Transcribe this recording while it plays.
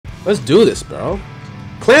Let's do this, bro.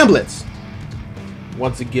 Clam Blitz.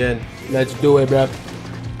 Once again, let's do it, bro.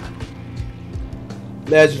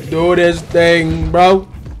 Let's do this thing, bro.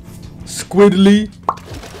 Squiddly.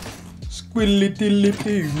 Squiddly dilly.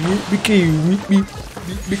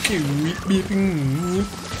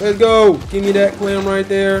 Let's go. Give me that clam right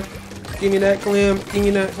there. Give me that clam. Give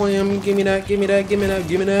me that clam. Give me that. Give me that. Give me that.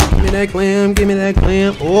 Give me that. Give me that clam. Give me that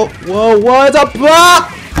clam. Oh, whoa, what's up? Ah!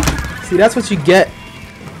 See, that's what you get.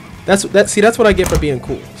 See, that's what I get for being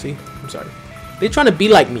cool. See, I'm sorry. They trying to be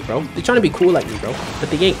like me, bro. They trying to be cool like me, bro. But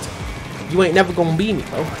they ain't. You ain't never gonna be me,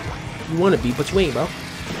 bro. You wanna be, but you ain't, bro.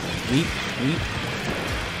 Weep.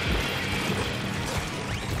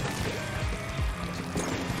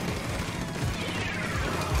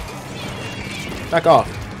 Back off.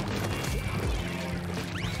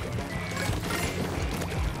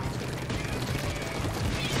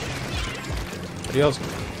 Adios.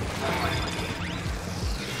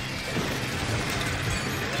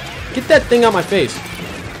 Get that thing out my face.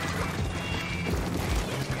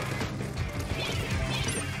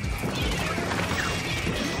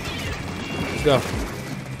 Let's go.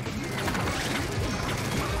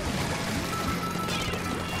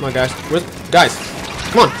 Come on, guys. Guys,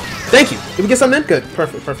 come on. Thank you. Did we get something in? Good.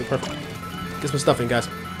 Perfect. Get some stuff in, guys.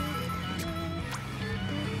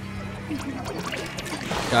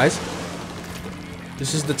 Guys,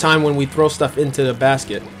 this is the time when we throw stuff into the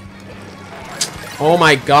basket. Oh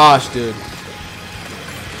my gosh, dude.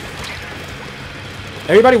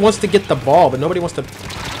 Everybody wants to get the ball, but nobody wants to...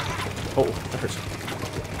 Oh, that hurts.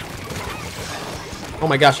 Oh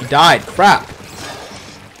my gosh, he died. Crap.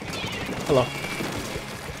 Hello.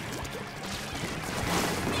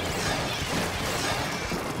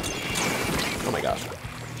 Oh my gosh.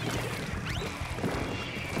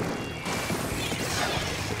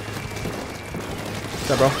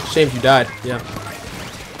 What's up, bro? Shame you died. Yeah.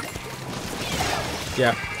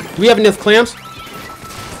 Yeah. Do we have enough clams? Oh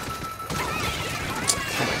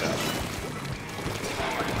my gosh.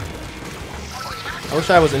 I wish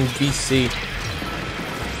I was in VC.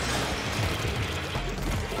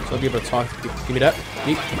 So I'll be able to talk. Give me that.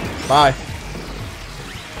 Yeet. Bye.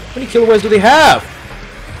 How many kiloways do they have?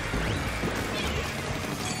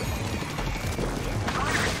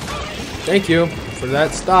 Thank you for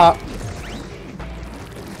that stop.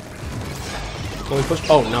 Can we push?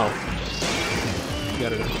 Oh no.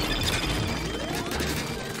 Got it.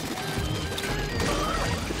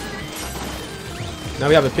 Now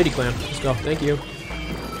we have a pity clam. Let's go. Thank you.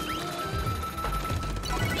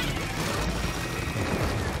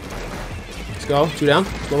 Let's go. 2 down.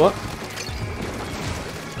 Blow up.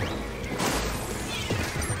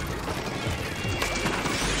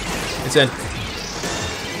 It's in.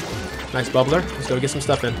 Nice bubbler. Let's go get some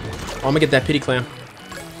stuff in. Oh, I'm gonna get that pity clam.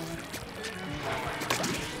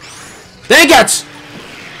 Dang it!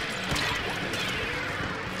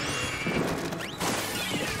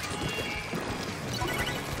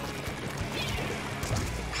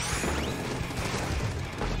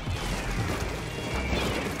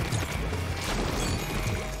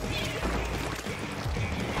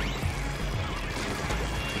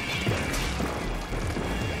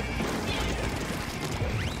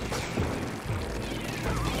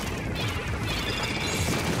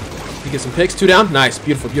 Get some picks. 2 down. Nice.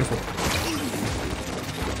 Beautiful. Beautiful.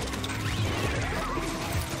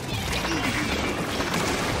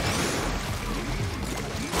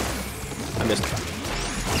 I missed it.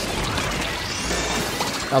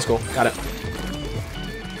 That was cool. Got it.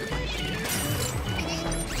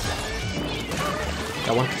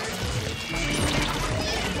 Got one.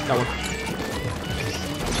 Got one.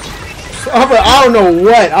 I don't know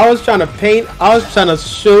what. I was trying to paint. I was trying to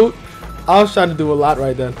shoot. I was trying to do a lot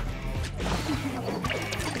right then.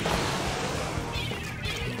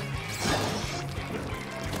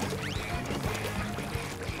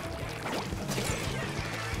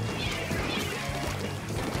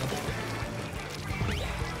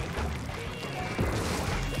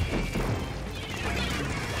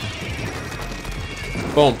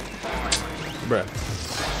 Boom. Bruh.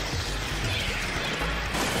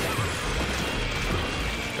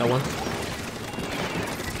 Got one.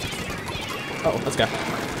 Oh, let's go. You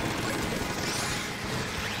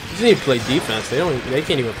just need to play defense. They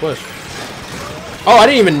can't even push. Oh, I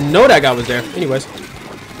didn't even know that guy was there. Anyways.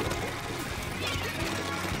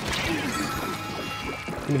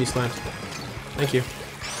 Give me these clams. Thank you.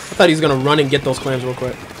 I thought he was gonna run and get those clams real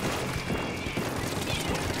quick.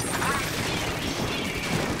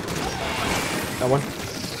 Got one.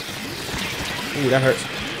 Ooh, that hurts.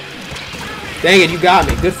 Dang it, you got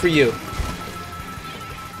me. Good for you.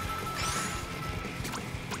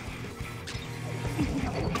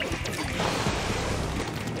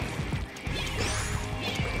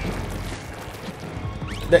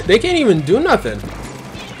 They can't even do nothing.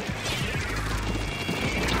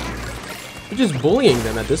 We're just bullying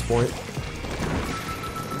them at this point.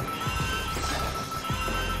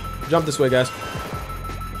 Jump this way, guys.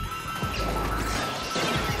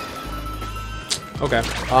 Okay.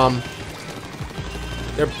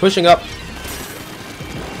 They're pushing up.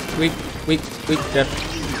 Weak. Dead.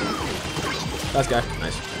 Last guy.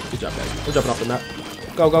 Nice. Good job, guys. We're jumping off the map.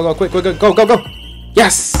 Go. Quick. Go.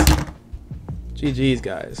 Yes! GG's,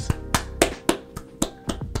 guys.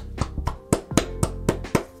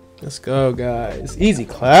 Let's go, guys. Easy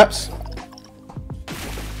claps.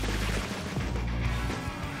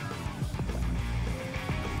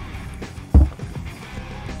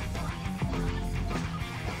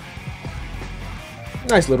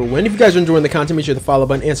 Nice little win. If you guys are enjoying the content, make sure to follow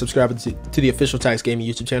button and subscribe to the OfficialTaxGaming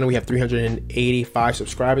YouTube channel. We have 385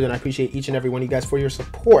 subscribers, and I appreciate each and every one of you guys for your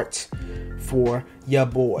support for ya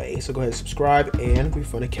boy. So go ahead and subscribe, and we're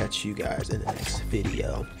gonna catch you guys in the next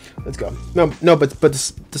video. Let's go. No, but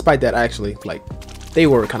despite that, actually, like, they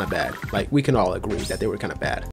were kind of bad. Like, we can all agree that they were kind of bad.